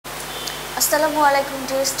Assalamualaikum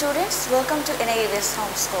dear students, welcome to NAVS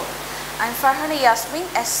Homeschool. I am Farhana Yasmin,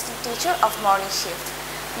 assistant teacher of morning shift.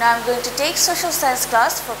 Now I am going to take social science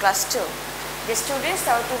class for class 2. Dear students,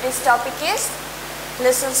 our today's topic is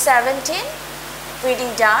lesson 17, reading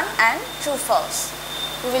down and true false.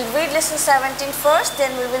 We will read lesson 17 first, then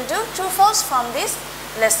we will do true false from this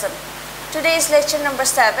lesson. Today is lecture number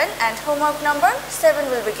 7 and homework number 7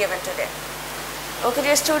 will be given today. Okay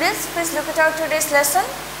dear students, please look at our today's lesson.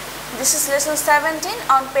 This is lesson 17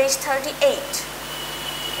 on page 38.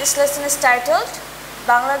 This lesson is titled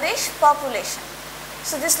Bangladesh Population.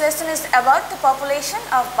 So this lesson is about the population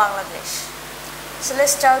of Bangladesh. So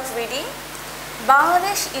let's start reading.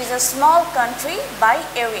 Bangladesh is a small country by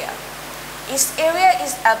area. Its area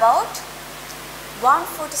is about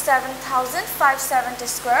 147,570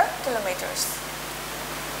 square kilometers.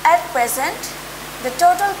 At present, the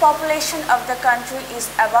total population of the country is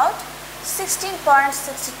about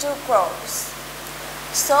 16.62 crores.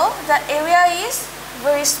 So the area is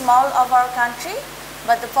very small of our country,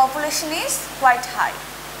 but the population is quite high.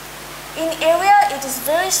 In area it is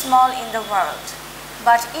very small in the world,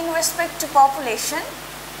 but in respect to population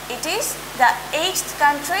it is the 8th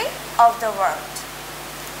country of the world.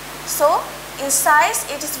 So in size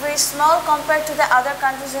it is very small compared to the other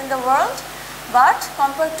countries in the world, but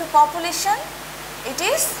compared to population it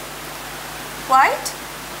is quite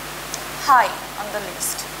high on the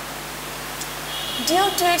list. Due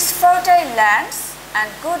to its fertile lands and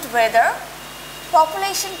good weather,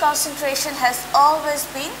 population concentration has always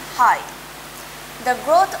been high. The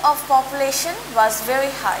growth of population was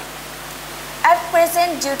very high. At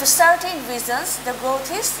present, due to certain reasons, the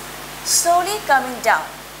growth is slowly coming down.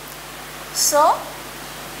 So,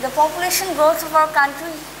 the population growth of our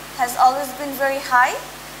country has always been very high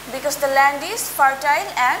because the land is fertile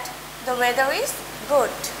and the weather is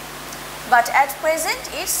good. But at present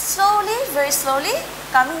it's slowly, very slowly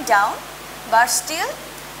coming down, but still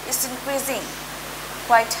it's increasing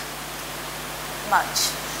quite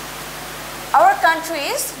much. Our country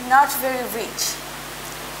is not very rich.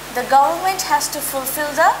 The government has to fulfill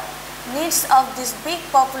the needs of this big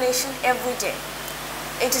population every day.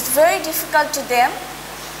 It is very difficult to them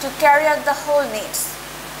to carry out the whole needs.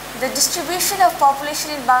 The distribution of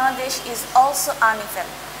population in Bangladesh is also uneven.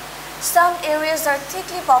 Some areas are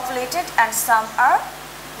thickly populated and some are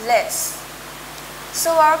less. So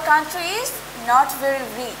our country is not very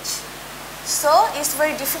rich. So it's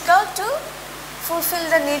very difficult to fulfill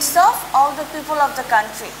the needs of all the people of the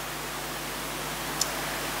country.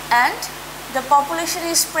 And the population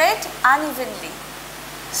is spread unevenly.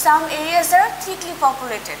 Some areas are thickly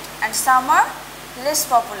populated and some are less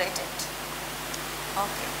populated.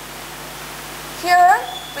 Okay. Here are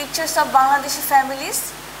pictures of Bangladeshi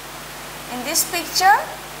families. In this picture,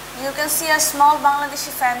 you can see a small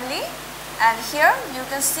Bangladeshi family, and here you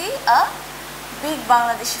can see a big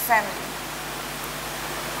Bangladeshi family.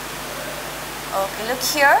 Okay, look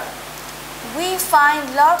here. We find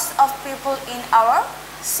lots of people in our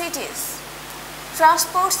cities.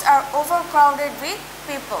 Transports are overcrowded with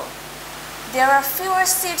people. There are fewer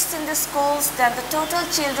seats in the schools than the total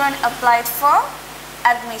children applied for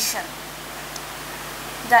admission.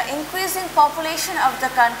 The increasing population of the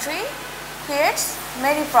country creates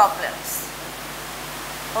many problems.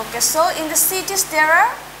 Okay, so in the cities there are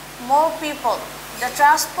more people. The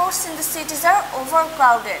transports in the cities are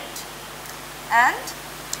overcrowded and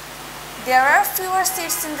there are fewer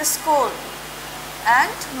seats in the school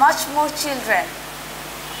and much more children.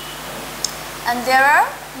 And there are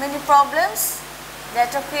many problems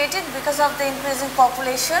that are created because of the increasing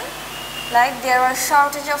population, like there are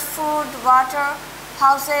shortage of food, water,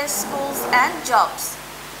 houses, schools and jobs.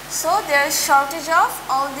 So there is shortage of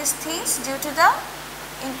all these things due to the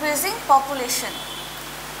increasing population.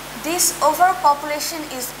 This overpopulation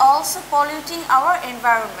is also polluting our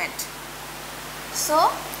environment.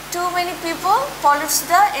 So too many people pollutes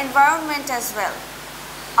the environment as well.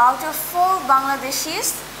 Out of 4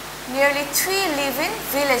 Bangladeshis, nearly 3 live in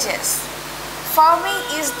villages. Farming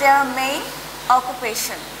is their main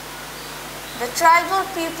occupation. The tribal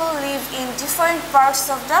people live in different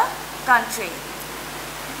parts of the country.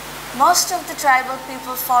 Most of the tribal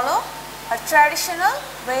people follow a traditional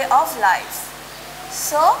way of life.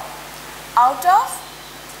 So, out of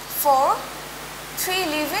 4,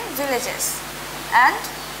 3 live in villages. And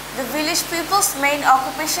the village people's main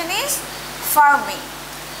occupation is farming.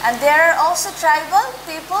 And there are also tribal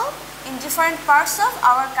people in different parts of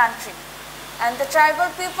our country. And the tribal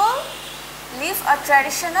people live a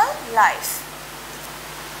traditional life.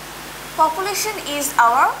 Population is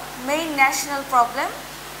our main national problem.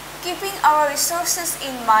 Keeping our resources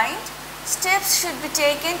in mind, steps should be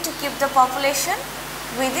taken to keep the population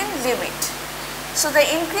within limit. So the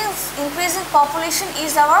increasing population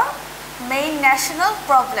is our main national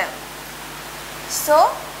problem.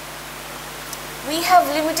 So we have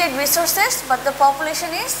limited resources, but the population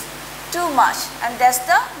is too much, and that's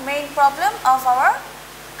the main problem of our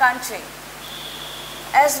country.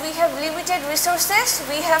 As we have limited resources,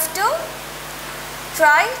 we have to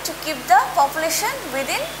try to keep the population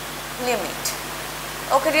within limit.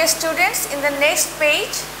 Okay dear students, in the next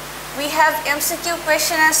page we have MCQ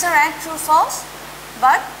question answer and true false,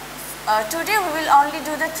 but today we will only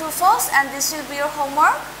do the true false, and this will be your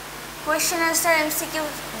homework. Question answer MCQ,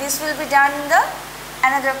 this will be done in the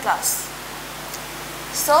another class.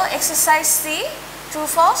 So exercise C, true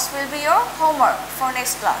false, will be your homework for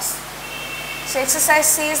next class. So exercise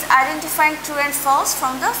C is identifying true and false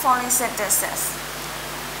from the following sentences.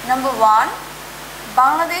 Number 1,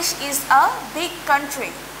 Bangladesh is a big country.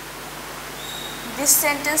 This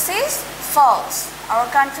sentence is false. Our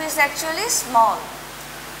country is actually small.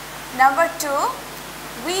 Number 2,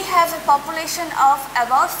 we have a population of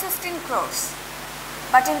about 15 crores.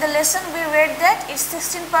 But in the lesson we read that it's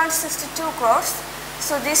 16.62 crores.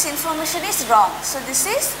 So this information is wrong. So this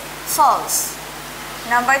is false.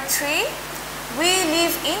 Number 3, we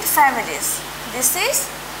live in families. This is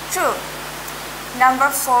true. Number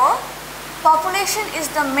 4, population is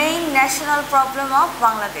the main national problem of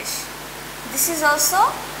Bangladesh. This is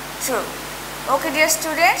also true. Okay dear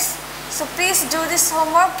students, so please do this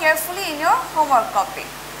homework carefully in your homework copy.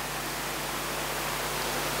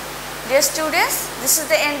 Dear students, this is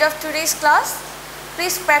the end of today's class.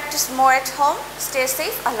 Please practice more at home. Stay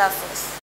safe. Allah Hafiz.